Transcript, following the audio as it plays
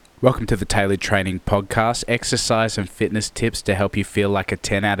Welcome to the Tailored Training Podcast, exercise and fitness tips to help you feel like a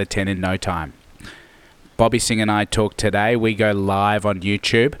 10 out of 10 in no time. Bobby Singh and I talk today. We go live on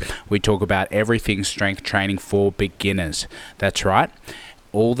YouTube. We talk about everything strength training for beginners. That's right.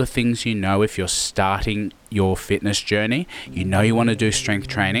 All the things you know if you're starting your fitness journey. You know you want to do strength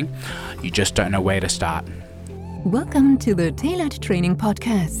training. You just don't know where to start. Welcome to the Tailored Training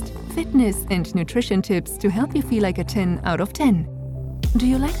Podcast. Fitness and nutrition tips to help you feel like a 10 out of 10. Do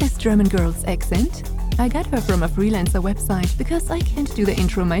you like this German girl's accent? I got her from a freelancer website because I can't do the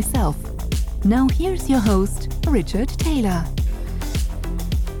intro myself. Now here's your host, Richard Taylor.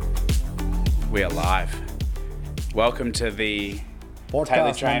 We are live. Welcome to the Tailored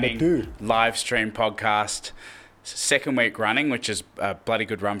Podcast Training number 2. live stream podcast. Second week running, which is a bloody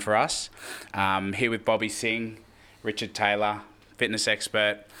good run for us. Here with Bobby Singh, Richard Taylor, fitness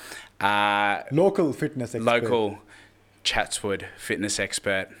expert. Local fitness expert. Local Chatswood fitness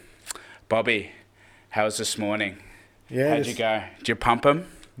expert. Bobby, how was this morning? Yeah, How'd you go? Did you pump them?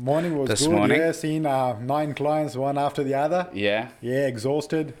 Morning was this good. morning? Yeah, seen 9 clients one after the other. Yeah. Yeah,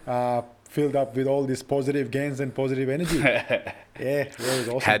 exhausted. Filled up with all these positive gains and positive energy. Yeah, it was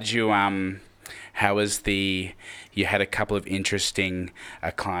awesome. Had you how was you had a couple of interesting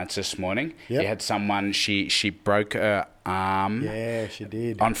clients this morning. Yep. You had someone, she broke her arm. Yeah, she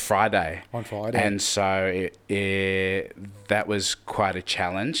did. On Friday. And so that was quite a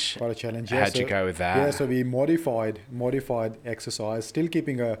challenge. Quite a challenge. Yeah, How'd you go with that? Yeah, so we modified exercise, still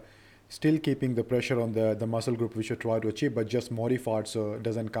keeping the pressure on the muscle group we should try to achieve, but just modified so it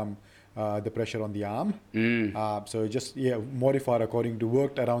doesn't come the pressure on the arm. So just modified according to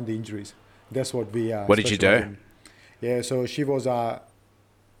worked around the injuries. That's what we. What did you do? in. Yeah, so she was.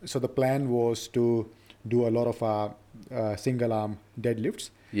 So the plan was to do a lot of single arm deadlifts.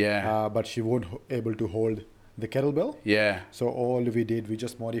 Yeah. But she won't able to hold the kettlebell. Yeah. So all we did, we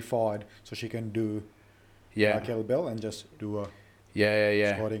just modified so she can do Yeah. kettlebell and just do a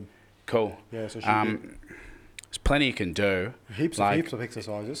Yeah. squatting. Cool. Yeah, so she did There's plenty you can do. heaps of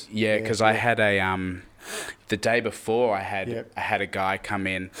exercises. Yeah, because I had the day before I had a guy come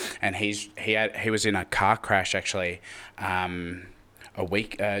in, and he was in a car crash actually, about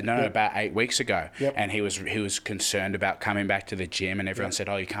 8 weeks ago, and he was concerned about coming back to the gym, and everyone said,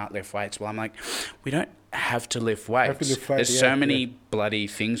 "Oh, you can't lift weights." Well, I'm like, we don't have to lift weights. There's so many bloody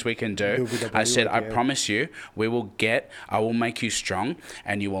things we can do. I said, I promise you, I will make you strong,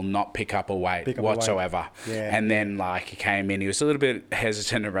 and you will not pick up a weight whatsoever. And then he came in, he was a little bit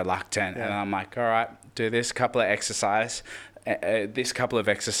hesitant and reluctant, and I'm like, all right, do this couple of exercises, and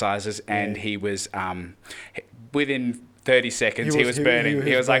he was within 30 seconds, he was burning.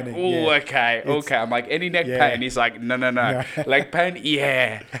 He was like, "Oh, okay." I'm like, "Any neck pain?" He's like, "No. Leg pain?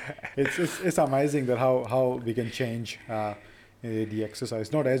 Yeah." It's amazing that how we can change the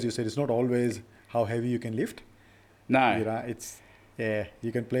exercise. Not, as you said, it's not always how heavy you can lift. No.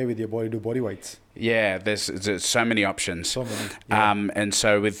 You can play with your body, do body weights. Yeah, there's so many options. So many. Yeah. And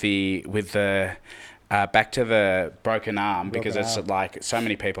so with the back to the broken arm, because it's like so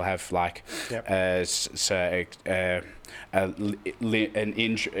many people have an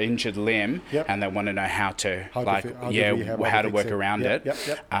injured limb, and they want to know how to work around it.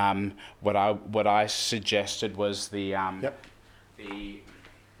 What I suggested was the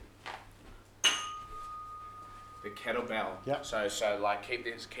kettlebell. So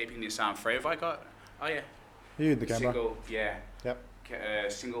keeping this arm free. Have I got? Oh yeah. You the camera.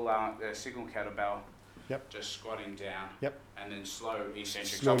 Single kettlebell. Just squatting down. And then slow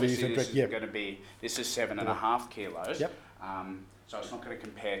eccentrics. Slowly Obviously, eccentric, this is going to be. This is 7.5 kilos. So it's not going to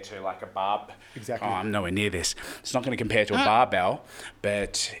compare to like a barb. Exactly. Oh, I'm nowhere near this. It's not going to compare to a barbell,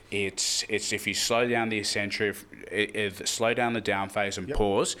 but it's if you slow down the eccentric, slow down the down phase and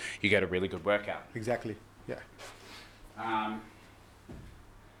pause, you get a really good workout. Exactly. Yeah.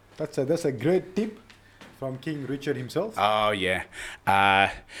 That's a great tip from King Richard himself. Oh yeah.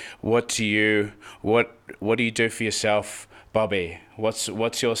 What do you do for yourself, Bobby?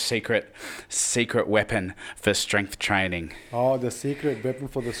 What's your secret weapon for strength training? Oh, the secret weapon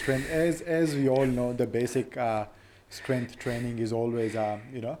for the strength, as we all know, the basic strength training is always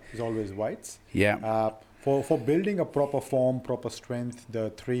weights. Yeah. For building a proper form, proper strength,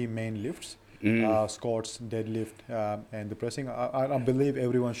 the 3 main lifts. Squats, deadlift, and the pressing. I believe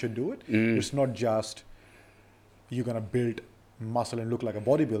everyone should do it. It's not just you're gonna build muscle and look like a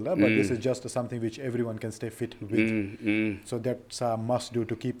bodybuilder, but this is just something which everyone can stay fit with. So that's a must do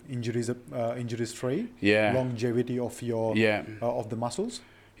to keep injuries free. Longevity of your of the muscles.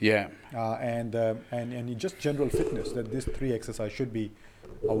 And just general fitness. That these 3 exercises should be,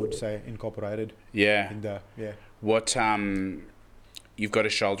 I would say, incorporated. In the What you've got a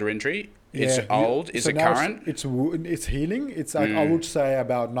shoulder injury. It's old. Is it current? It's healing. It's I would say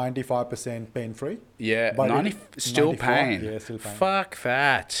about 95% pain free. Yeah, but 90 still pain. Yeah, still pain. Fuck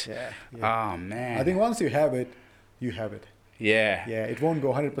that. Yeah. Oh man. I think once you have it, you have it. Yeah. Yeah, it won't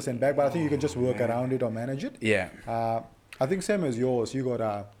go 100% back, but I think you can just work around it or manage it. Yeah. I think same as yours. You got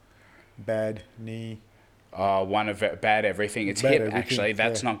a bad knee. One of it, bad everything. It's bad hip everything, actually.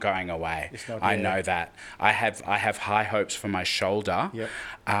 That's not going away. It's not, I know that. I have high hopes for my shoulder. Yep.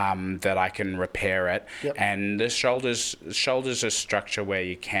 That I can repair it. Yep. And the shoulders a structure where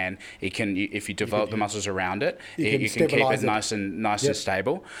you can if you develop the muscles around it, you can keep it nice and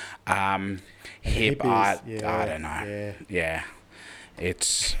stable. Hip, I don't know. Yeah.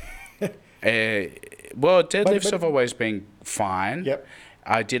 It's well, deadlifts have always been fine. Yep.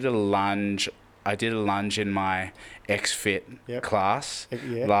 I did a lunge in my XFit class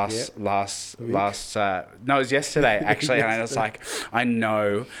last no, it was yesterday actually. And it's like, I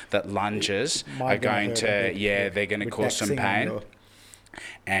know that lunges are going to they're going to cause some pain.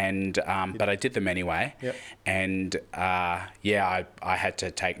 And but I did them anyway. Yep. And I had to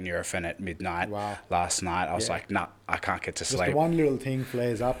take Nurofen at midnight last night. I was like, nah, I can't get to sleep. Just one little thing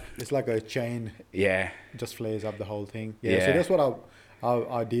flares up. It's like a chain. Yeah. Just flares up the whole thing. Yeah. So that's what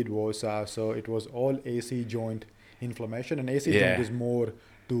I did was so it was all AC joint inflammation, and AC joint is more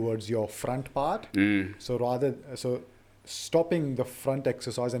towards your front part. So stopping the front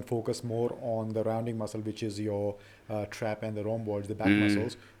exercise and focus more on the rounding muscle, which is your trap and the rhomboids, the back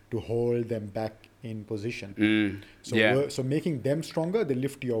muscles, to hold them back in position. So making them stronger, they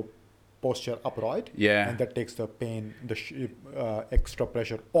lift your posture upright, and that takes the pain, extra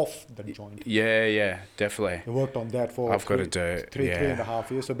pressure off the joint. Definitely. I worked on that for I've got to do three and a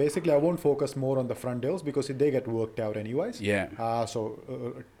half years. So basically I won't focus more on the front delts because they get worked out anyways. Doing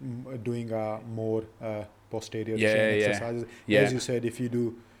more posterior chain exercises. As you said, if you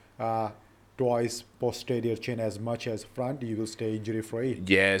do twice posterior chain as much as front, you will stay injury free.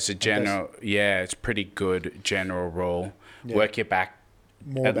 It's a general it's pretty good general rule. Work your back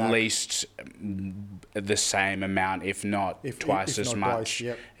at least the same amount, if not twice as much.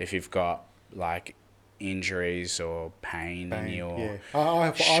 If you've got like injuries or pain in your I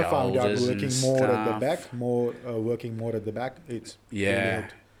found out working more at the back, it's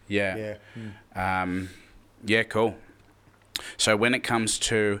cool. So when it comes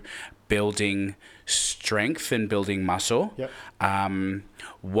to building strength and building muscle,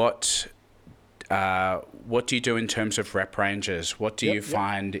 what do you do in terms of rep ranges? What do you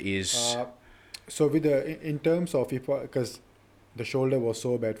find is... So with in terms of, because the shoulder was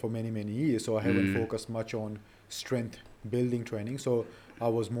so bad for many years, so I haven't focused much on strength building training. So I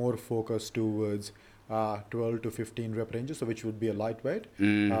was more focused towards 12 to 15 rep ranges, so which would be a lightweight.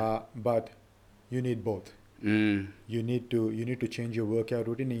 But you need both. You need to change your workout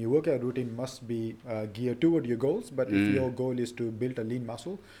routine, and your workout routine must be geared toward your goals. But if your goal is to build a lean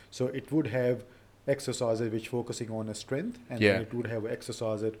muscle, so it would have exercises which focusing on a strength, and then it would have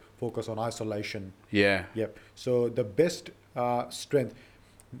exercises focus on isolation. So the best strength,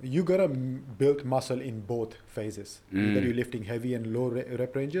 you gotta build muscle in both phases. Either you're lifting heavy and low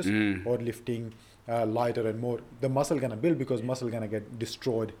rep ranges, or lifting lighter and more. The muscle gonna build because muscle gonna get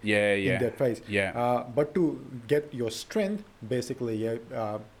destroyed in that phase. But to get your strength, basically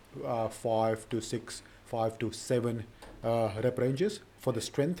 5 to 7 rep ranges for the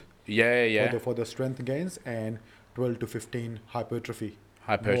strength. For the strength gains, and 12 to 15 hypertrophy,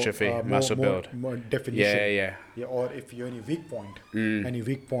 muscle build, more definition. Or if you're any weak point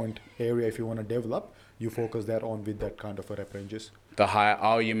area, if you want to develop, you focus that on with that kind of a rep ranges. The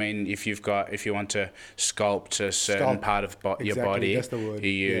higher, you mean if you want to sculpt a certain part of your body, that's the word.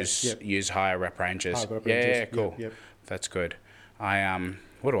 You use higher rep ranges. Cool. That's good.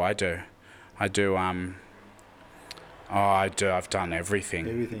 What do? I've done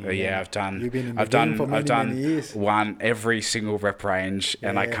everything. I've done one every single rep range,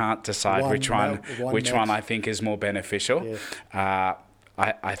 and I can't decide which one I think is more beneficial. I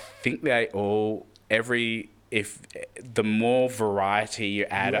think they all if the more variety you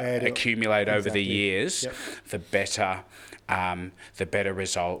accumulate over the years, the better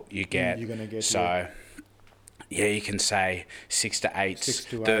result you get. You're gonna get so. You can say 6 to 8,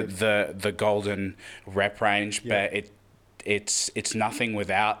 the golden rep range, but it's nothing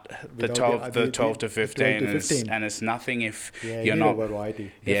without the 12 to 15, and it's nothing if you're not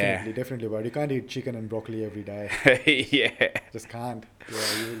variety. Definitely variety. You can't eat chicken and broccoli every day. Just can't.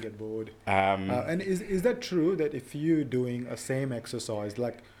 You will get bored. And is that true that if you're doing a same exercise,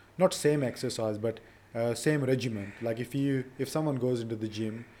 like not same exercise but same regimen, like if someone goes into the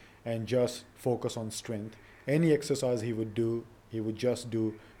gym and just focus on strength, any exercise he would do he would just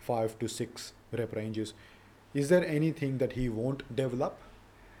do 5 to 6 rep ranges. Is there anything that he won't develop?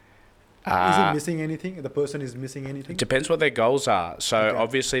 Is he missing anything? The person is missing anything? Depends what their goals are. So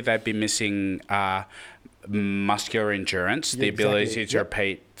obviously they'd be missing muscular endurance, the ability to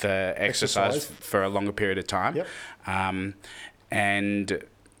repeat the exercise for a longer period of time.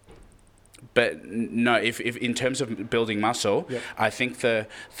 But no, if in terms of building muscle, I think the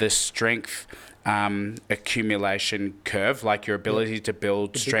strength accumulation curve, like your ability to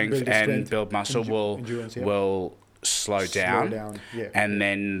build strength and build muscle, will slow down. And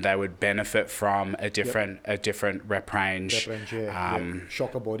then they would benefit from a different rep range.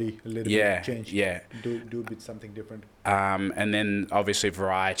 Shock a body a little bit, change. Do a bit something different. And then obviously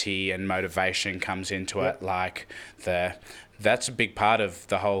variety and motivation comes into it. Like that's a big part of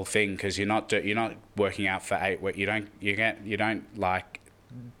the whole thing, because you're not working out for 8 weeks. You don't like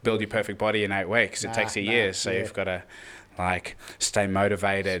build your perfect body in 8 weeks. It takes a year, so you've got to like stay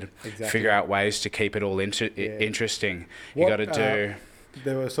motivated, figure out ways to keep it all interesting. You got to do.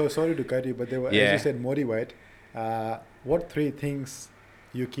 They were so sorry to cut you, but they were, as you said, motivate. What 3 things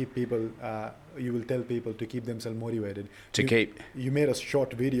you keep people? You will tell people to keep themselves motivated. You made a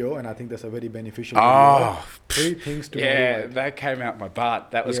short video, and I think that's a very beneficial video. 3 things to motivate. That came out my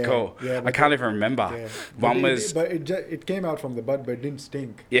butt. That was cool. I can't even remember. One was, but it came out from the butt, but it didn't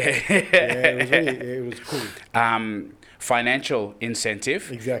stink. It was cool. Financial incentive,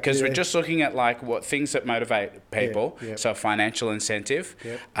 because we're just looking at like what things that motivate people. So financial incentive.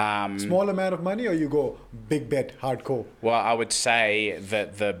 Small amount of money, or you go big bet, hardcore? Well, I would say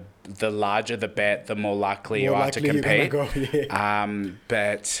that the larger the bet, the more likely you are to compete. Go,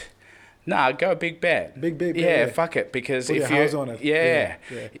 but no, go big bet. Big bet. Fuck it, because put if your house on it.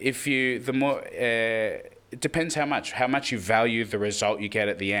 If you the more. It depends how much you value the result you get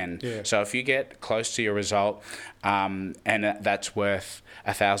at the end. So if you get close to your result, and that's worth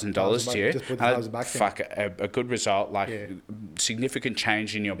 $1,000 to you, just put the house back a good result, like significant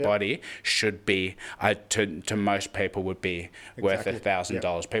change in your body, should be to most people would be worth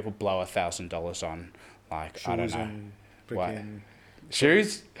 $1,000. People blow $1,000 on like shoes, I don't know what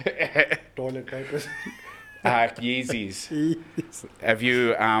shoes, toilet papers. Yeezys. Have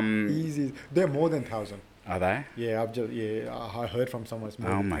you Yeezys? They're more than 1,000. Are they? Yeah, I heard from someone. It's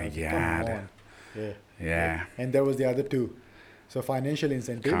more oh my god! Yeah. And there was the other 2. So financial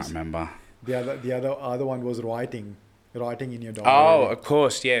incentives. Can't remember. The other one was writing in your diary. Oh, of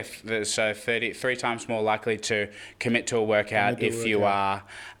course, yeah. So 3 times more likely to commit to a workout if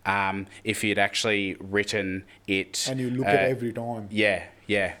if you'd actually written it. And you look at every time. Yeah.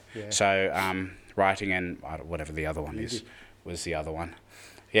 So writing and whatever the other one was the other one.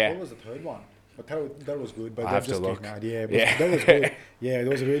 Yeah. What was the third one? But that was good. But I have to look. That was good. Yeah,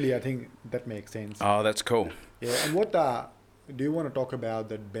 that was really. I think that makes sense. Oh, that's cool. Yeah, and what do you want to talk about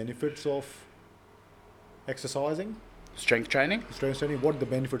the benefits of exercising? Strength training. What the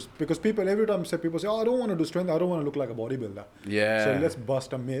benefits? Because every time people say, "Oh, I don't want to do strength. I don't want to look like a bodybuilder." Yeah. So let's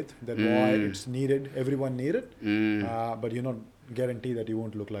bust a myth that why it's needed. Everyone need it, but you're not guaranteed that you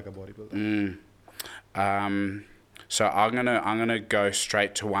won't look like a bodybuilder. So I'm gonna go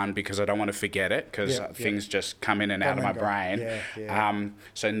straight to one, because I don't want to forget it, because things just come in and out of my brain.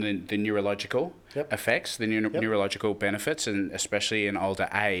 So the neurological effects, the neurological benefits, and especially in older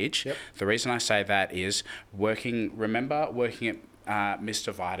age. The reason I say that is working at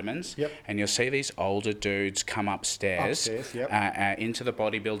Mr. Vitamins, and you'll see these older dudes come upstairs into the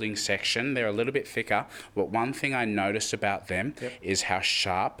bodybuilding section. They're a little bit thicker, but one thing I noticed about them is how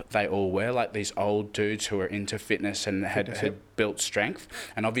sharp they all were, like these old dudes who are into fitness and had built strength.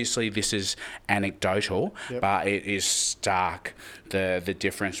 And obviously this is anecdotal, but it is stark, the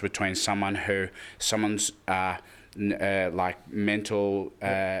difference between someone's like mental,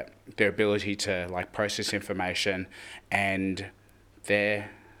 their ability to like process information, and their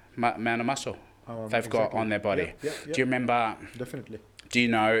amount of muscle they've got on their body. Do you remember? Definitely. Do you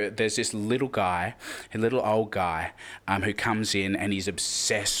know there's this little old guy who comes in and he's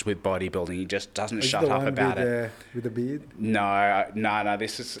obsessed with bodybuilding. He just doesn't shut up about it. With the beard? No.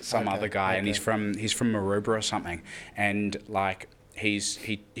 This is some other guy, and he's from Maroubra or something. And like he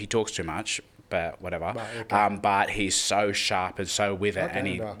talks too much, but whatever. But he's so sharp and so with it, and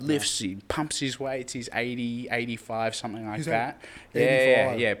he pumps his weights. He's 80, 85, something like that.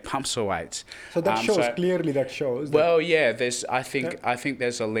 Yeah, pumps the weights. So that shows clearly. Well, yeah. I think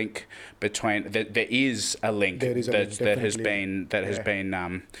there's a link between. There is a link that has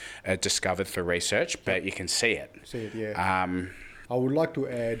been discovered through research, but you can see it. I would like to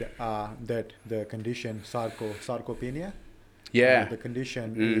add that the condition sarcopenia. Yeah. The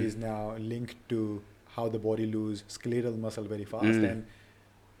condition is now linked to how the body lose skeletal muscle very fast, and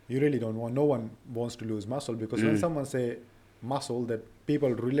you really don't want. No one wants to lose muscle, because when someone say muscle, that people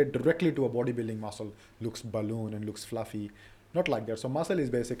relate directly to a bodybuilding muscle, looks balloon and looks fluffy. Not like that. So muscle is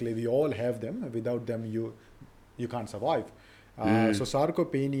basically, we all have them. Without them, you can't survive. So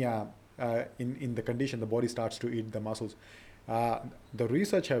sarcopenia, in the condition, the body starts to eat the muscles. The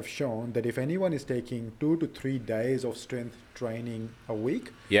research have shown that if anyone is taking 2 to 3 days of strength training a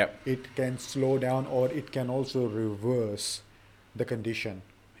week, it can slow down, or it can also reverse the condition.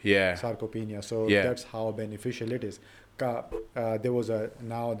 Sarcopenia. So that's how beneficial it is. There was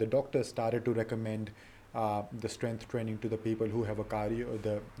now the doctors started to recommend the strength training to the people who have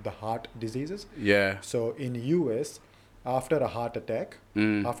the heart diseases. So in US, after a heart attack,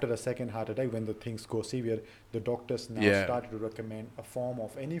 after a second heart attack, when the things go severe, the doctors now started to recommend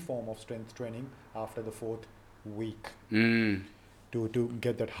any form of strength training after the 4th week to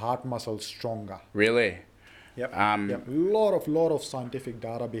get that heart muscle stronger. Really? Yep. Lot of scientific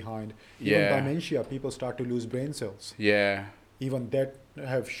data behind. Even dementia, people start to lose brain cells. Even that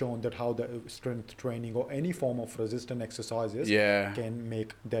have shown that how the strength training or any form of resistance exercises can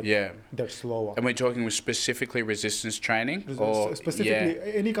make that slower. And we're talking with specifically resistance training, or specifically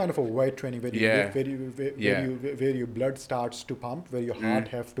any kind of a weight training where your blood starts to pump, where your heart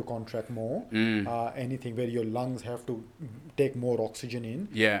have to contract more, anything where your lungs have to take more oxygen in.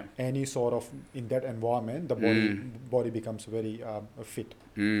 Any sort of in that environment, the body becomes very fit.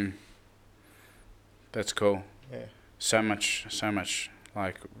 That's cool. So much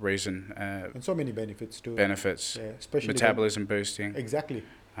like reason and so many benefits too. Especially metabolism boosting. Exactly.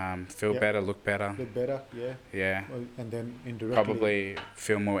 Feel better, look better. Well, and then indirectly probably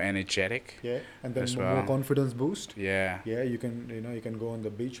feel more energetic. And then more confidence boost. You can go on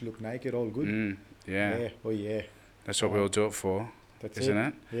the beach, look naked, all good. That's what we all do it for.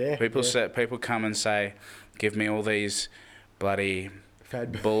 Isn't it? People come and say, give me all these bloody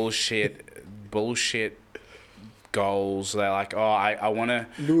bullshit goals. They're like, I want to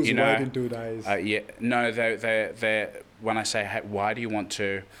lose weight in 2 days. They're when I say, hey, why do you want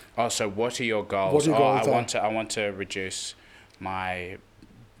to? So what are your goals? I want to reduce my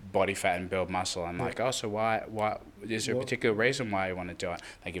body fat and build muscle. I'm like, so why is there a particular reason why you want to do it?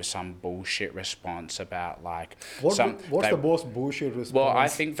 They give some bullshit response about like what's the most bullshit response? Well, I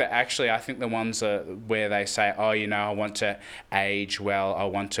think the ones where they say, I want to age well, I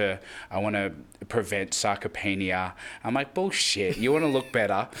want to prevent sarcopenia. I'm like, bullshit. You want to look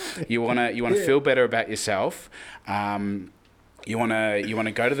better. You want to feel better about yourself. You want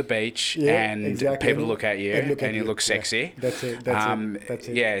to go to the beach and people look at you and you look sexy. That's it.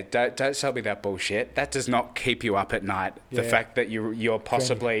 Don't sell me that bullshit. That does not keep you up at night. The fact that you're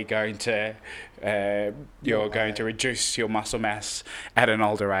possibly going to reduce your muscle mass at an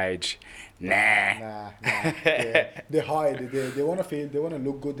older age. Nah. They hide. They want to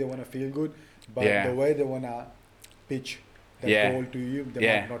look good. They want to feel good. But the way they want to pitch that goal to you, they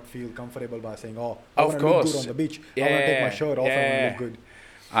might not feel comfortable by saying, I want to look good on the beach. I want to take my shirt off and look good.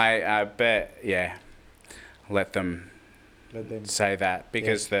 I bet, let them say that,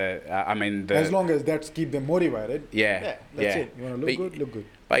 because as long as that's keep them motivated. That's it. You want to look good.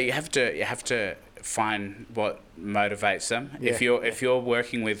 But you have to find what motivates them. If you're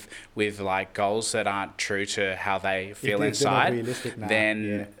working with like goals that aren't true to how they feel inside,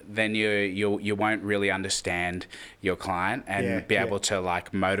 then you won't really understand your client and be able to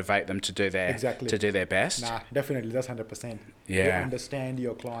like motivate them to do their best. Definitely, that's 100%. You understand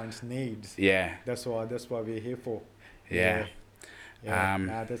your client's needs. That's what we're here for. That's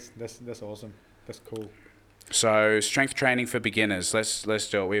awesome. That's cool. So strength training for beginners. Let's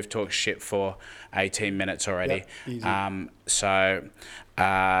do it. We've talked shit for 18 minutes already. Easy.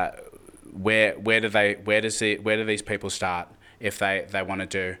 Where do these people start if they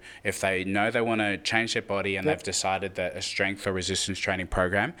know they want to change their body and they've decided that a strength or resistance training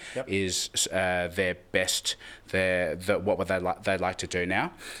program is their best, what would they'd like to do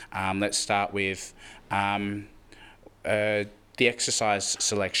now? Let's start with the exercise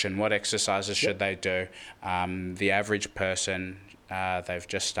selection. What exercises should they do? The average person, they've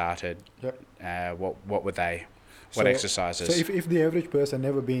just started. What would they? What exercises? So if the average person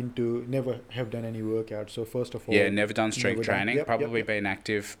never have done any workout, so first of all, never done strength training, probably been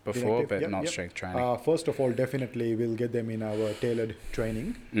active before, but not strength training. First of all, definitely we'll get them in our tailored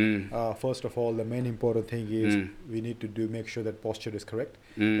training. First of all, the main important thing is we need to make sure that posture is correct.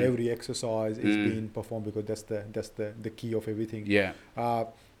 Every exercise is being performed, because that's the key of everything.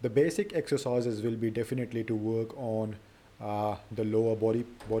 The basic exercises will be definitely to work on the lower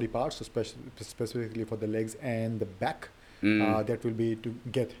body parts, specifically for the legs and the back. That will be to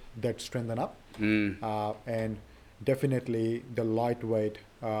get that strengthened up. And definitely the lightweight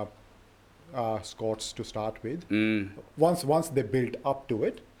squats to start with. Once they build up to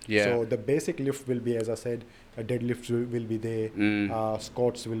it. So the basic lift will be, as I said, a deadlift will be there,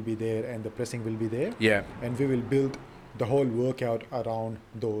 squats will be there, and the pressing will be there. And we will build the whole workout around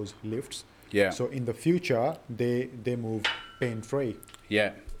those lifts. So in the future, they move pain-free.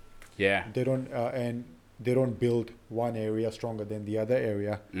 They don't build one area stronger than the other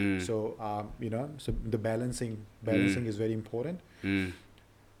area. So so the balancing is very important.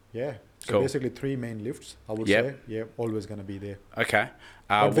 So basically 3 main lifts, I would say. Always going to be there. Okay.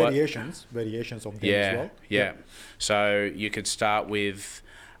 But variations of them as well. So you could start with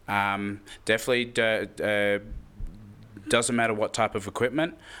definitely doesn't matter what type of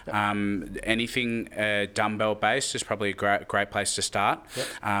equipment. Anything dumbbell based is probably a great place to start.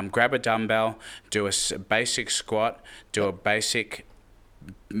 Grab a dumbbell, do a basic squat, do a basic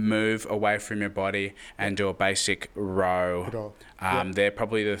move away from your body, and do a basic row. They're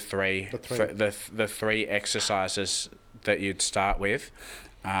probably the three exercises that you'd start with,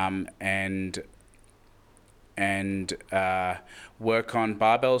 and work on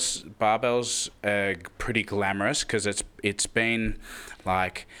barbells. Barbells are pretty glamorous because it's been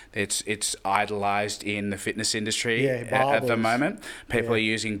like it's idolized in the fitness industry at the moment. People are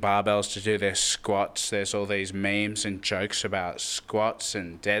using barbells to do their squats. There's all these memes and jokes about squats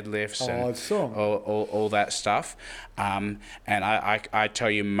and deadlifts and all that stuff. And I tell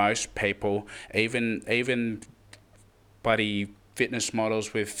you, most people, even buddy fitness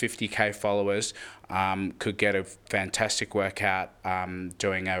models with 50k followers could get a fantastic workout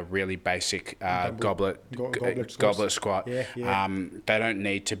doing a really basic goblet squat. They don't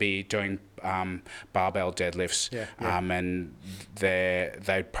need to be doing barbell deadlifts, and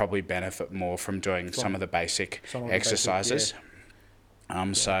they'd probably benefit more from doing some of the basic exercises.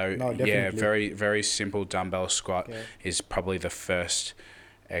 Very, very simple dumbbell squat is probably the first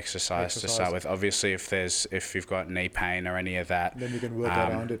exercise to start with. Obviously, if you've got knee pain or any of that, then you can work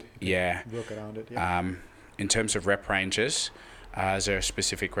around it. Work around it. In terms of rep ranges, is there a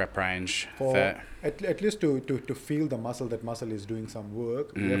specific rep range for at least to feel the muscle? That muscle is doing some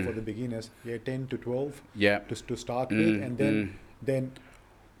work. For the beginners, 10 to 12. To start with, and then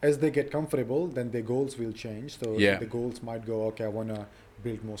as they get comfortable, then their goals will change. So the goals might go, okay, I want to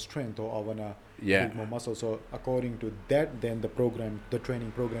build more strength, or I want to build more muscle. So according to that, then the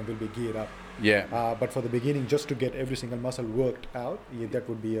training program will be geared up. But for the beginning, just to get every single muscle worked out, that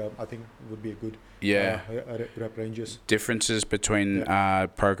would be I think would be a good rep ranges. Differences between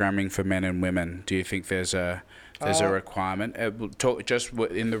programming for men and women. Do you think there's a requirement? Just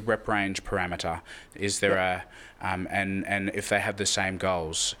in the rep range parameter, is there a and if they have the same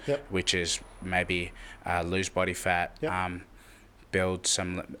goals, which is maybe lose body fat, build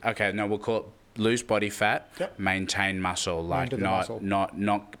some. Okay, no, we'll call it lose body fat, maintain muscle,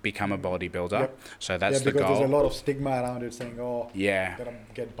 not become a bodybuilder. So that's the goal. Because there's a lot of stigma around it, saying, gotta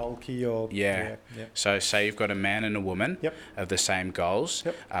get bulky or So say you've got a man and a woman of the same goals.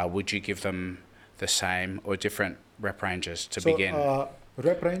 Would you give them the same or different rep ranges to begin?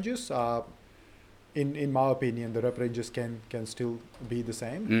 Rep ranges, in my opinion, the rep ranges can still be the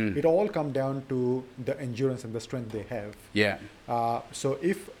same. It all comes down to the endurance and the strength they have. So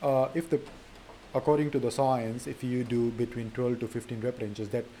if according to the science, if you do between 12 to 15 rep ranges,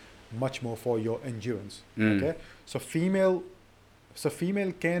 that much more for your endurance. Okay, so female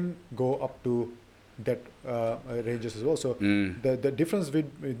can go up to that ranges as well. So the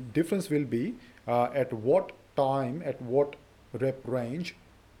difference will be at what time, at what rep range,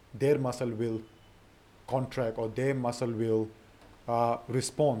 their muscle will contract or their muscle will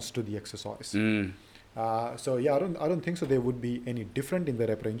respond to the exercise. So I don't think so there would be any different in the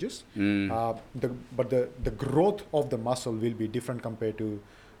rep ranges. But the growth of the muscle will be different compared to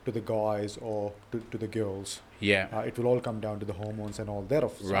the guys or to the girls. It will all come down to the hormones and all that.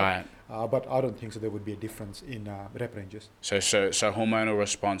 Right. But I don't think so there would be a difference in rep ranges. So hormonal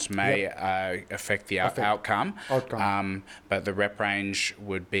response may affect the outcome. But the rep range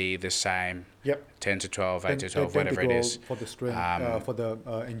would be the same. 10 to 12, 8 to 12, whatever it is. For the strength, for the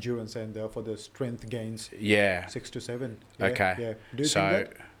endurance, and for the strength gains. 6 to 7. Okay. Do you think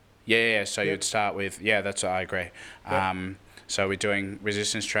that? So you'd start with, that's what I agree. So we're doing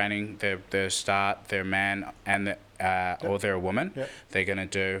resistance training. They're a man and or they're a woman. They're going to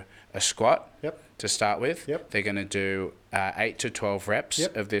do a squat to start with. They're going to do 8 to 12 reps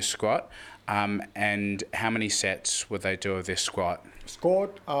of this squat. And how many sets would they do of this squat?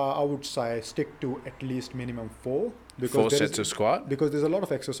 Squat, I would say stick to at least minimum 4. Because 4 sets of squat? Because there's a lot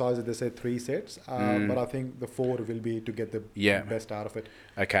of exercises, they say 3 sets, but I think the 4 will be to get the best out of it.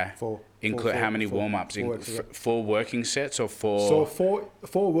 Okay. How many warm-ups? 4 working sets or 4? So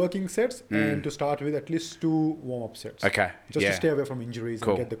 4 working sets, and to start with at least 2 warm-up sets. Okay. Just to stay away from injuries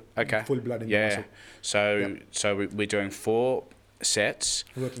and get the full blood in the muscle. So we're doing 4 sets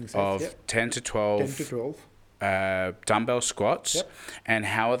of 10 to 12. 10 to 12. Dumbbell squats, and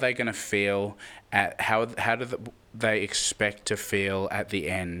how are they going to feel how do they expect to feel at the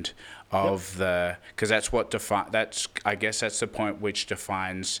end of because that's what I guess that's the point which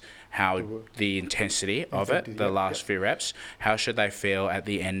defines how the intensity of it, the last few reps. How should they feel at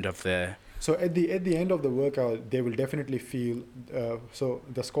the end of the? So at the end of the workout, they will definitely feel. So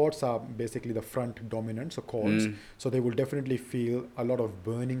the squats are basically the front dominant, so quads. So they will definitely feel a lot of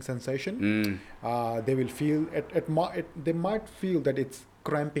burning sensation. They will feel they might feel that it's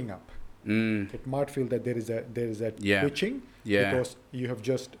cramping up. It might feel that there is a twitching because you have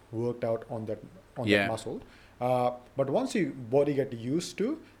just worked out on that muscle. But once your body get used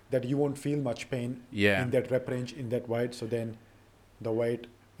to that, you won't feel much pain in that rep range, in that weight. So then the weight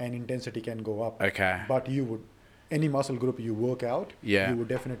and intensity can go up. Okay. But any muscle group you work out, you would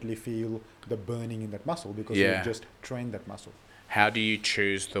definitely feel the burning in that muscle because you just trained that muscle. How do you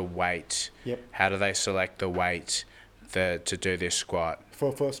choose the weight? How do they select the weight to do this squat?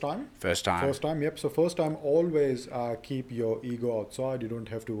 For first time? First time, yep. So first time, always keep your ego outside. You don't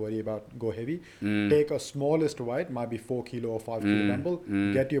have to worry about go heavy. Take a smallest weight, might be 4 kilo or 5 kilo dumbbell.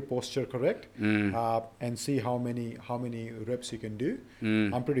 Get your posture correct, and see how many reps you can do.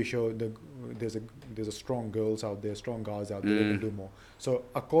 I'm pretty sure there's a strong girls out there, strong guys out there that can do more. So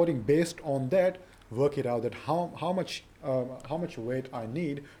based on that, work it out that how much weight I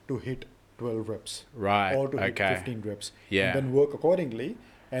need to hit 12 reps, right? Or to hit 15 reps, and then work accordingly.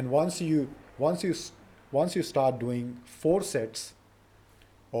 And once you start doing 4 sets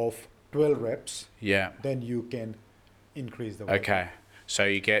of 12 reps, then you can increase the weight. Okay, so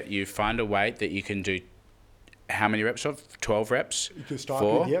you find a weight that you can do. How many reps of 12 reps? To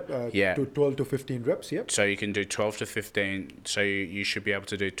start with, to 12 to 15 reps, So you can do 12 to 15. So you should be able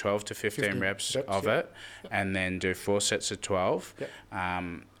to do 12 to 15 reps of it, and then do 4 sets of 12.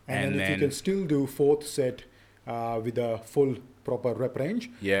 And then if you can still do 4th set with a full proper rep range,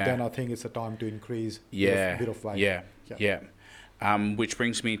 then I think it's a time to increase a bit of weight. Which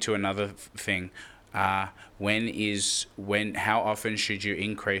brings me to another thing. How often should you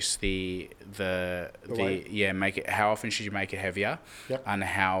increase the weight? How often should you make it heavier? And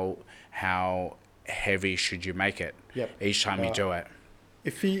how heavy should you make it each time you do it?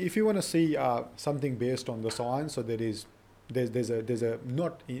 If you want to see something based on the science, so there's a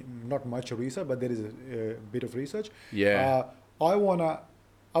not much research, but there is a bit of research.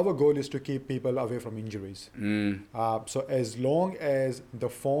 Our goal is to keep people away from injuries. So as long as the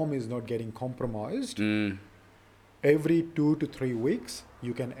form is not getting compromised, every 2 to 3 weeks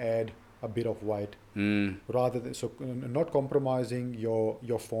you can add a bit of weight, rather than not compromising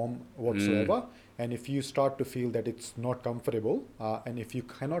your form whatsoever. And if you start to feel that it's not comfortable, and if you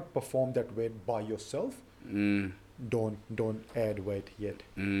cannot perform that weight by yourself, don't add weight yet,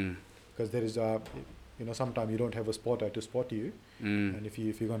 because there is sometimes you don't have a spotter to spot you, and if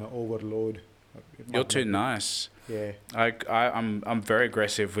you're gonna overload, you're too nice. I'm very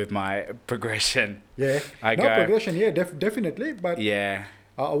aggressive with my progression. Progression, definitely, but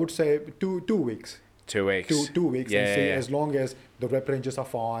I would say 2 weeks. 2 weeks. 2 weeks, and see, as long as the rep ranges are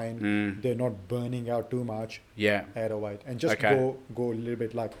fine, they're not burning out too much. Add a weight and just go a little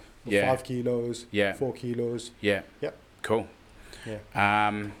bit like 5 kilos, 4 kilos. Cool.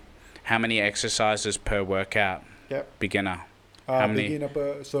 How many exercises per workout? Beginner. How many? Beginner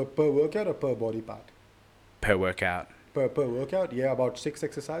per workout or per body part? Per workout. Per workout, about 6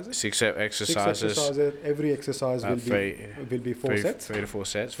 exercises. 6 exercises. Every exercise will be 4 sets. 3 to 4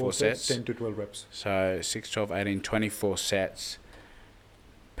 sets. 4 sets. 10 to 12 reps. So 6, 12, 18, 24 sets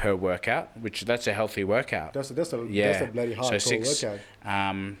per workout, which that's a healthy workout. That's a bloody hardcore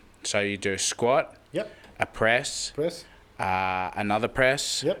workout. So you do a squat. A press. Another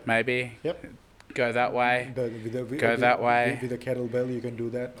press. Maybe. Go that way. That way. With a kettlebell, you can do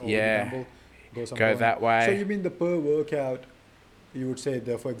that. Or yeah. Go that way. So you mean the per workout? You would say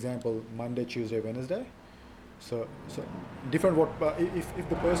for example, Monday, Tuesday, Wednesday. So different. If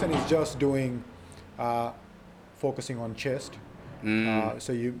the person is just doing, focusing on chest.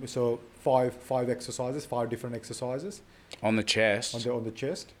 So 5 exercises, 5 different exercises. On the chest. On the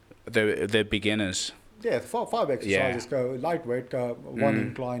chest. They're beginners. five exercises. Lightweight, one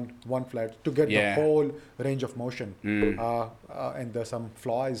incline, one flat, to get the whole range of motion. And there's some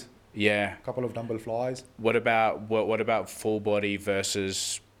flies. Yeah. A couple of dumbbell flies. What about full body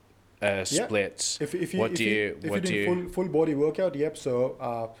versus splits? If you do full body workout,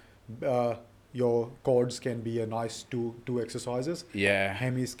 so your quads can be a nice two exercises. Yeah.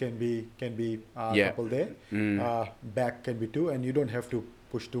 Hemis can be a couple there. Back can be 2, and you don't have to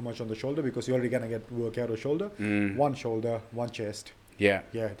push too much on the shoulder because you're already gonna get workout of shoulder. One shoulder, one chest. Yeah.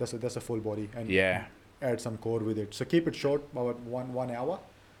 Yeah, that's a full body, and add some core with it. So keep it short, about 1 hour.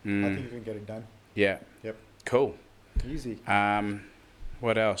 I think you can get it done. Yeah. Yep. Cool. Easy.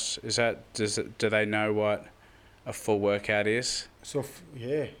 What else is that? Do they know what a full workout is? So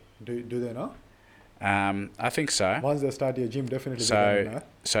do they know? I think so. Once they start your gym, definitely.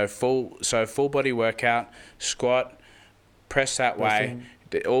 So full body workout, squat, press that way,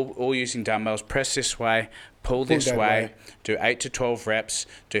 all using dumbbells. Press this way, pull this way. Do 8 to 12 reps.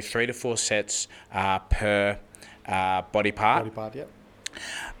 Do 3 to 4 sets per body part. Body part, yep.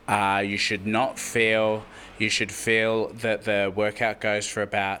 You should feel that the workout goes for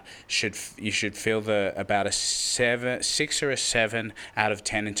about about a 6 or a 7 out of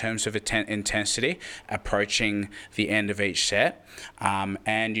 10 in terms of intensity, approaching the end of each set,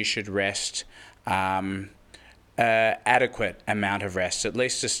 and you should rest adequate amount of rest, at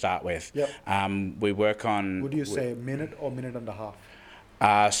least to start with. Yep. We work on. Would you say a minute or minute and a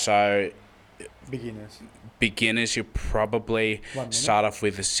half? So. Beginners, you probably start off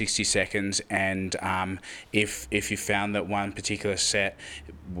with 60 seconds, and if you found that one particular set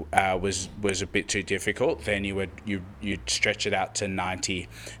was a bit too difficult, then you'd stretch it out to 90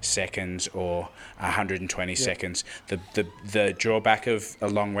 seconds or 120 seconds. The drawback of a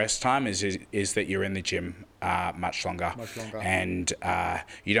long rest time is that you're in the gym much longer, and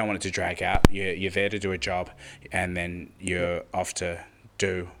you don't want it to drag out. You're there to do a job, and then you're off to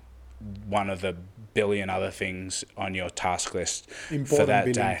do one of the billion other things on your task list for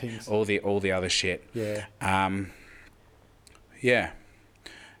that day. Things. All the other shit. Yeah.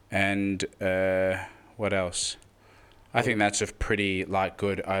 And what else? I think that's a pretty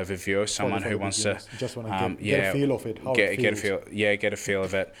good overview of someone who wants to just want to get a feel of it. Get a feel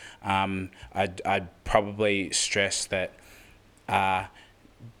of it. I'd probably stress that.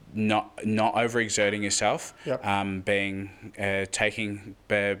 Not overexerting yourself. Yep.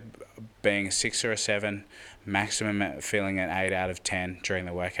 Being a 6 or a 7, maximum feeling an 8 out of 10 during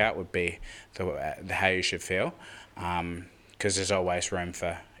the workout would be how you should feel, because there's always room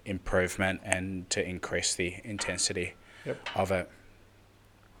for improvement and to increase the intensity of it.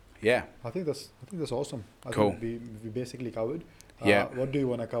 Yeah. I think that's awesome. Cool. Think we basically covered. Yeah. What do you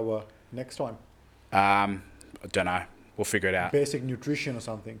want to cover next time? I don't know. We'll figure it out. Basic nutrition or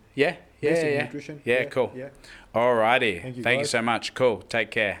something. Basic nutrition. Yeah, cool. Yeah. Alrighty. Thank you so much. Cool. Take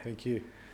care. Thank you.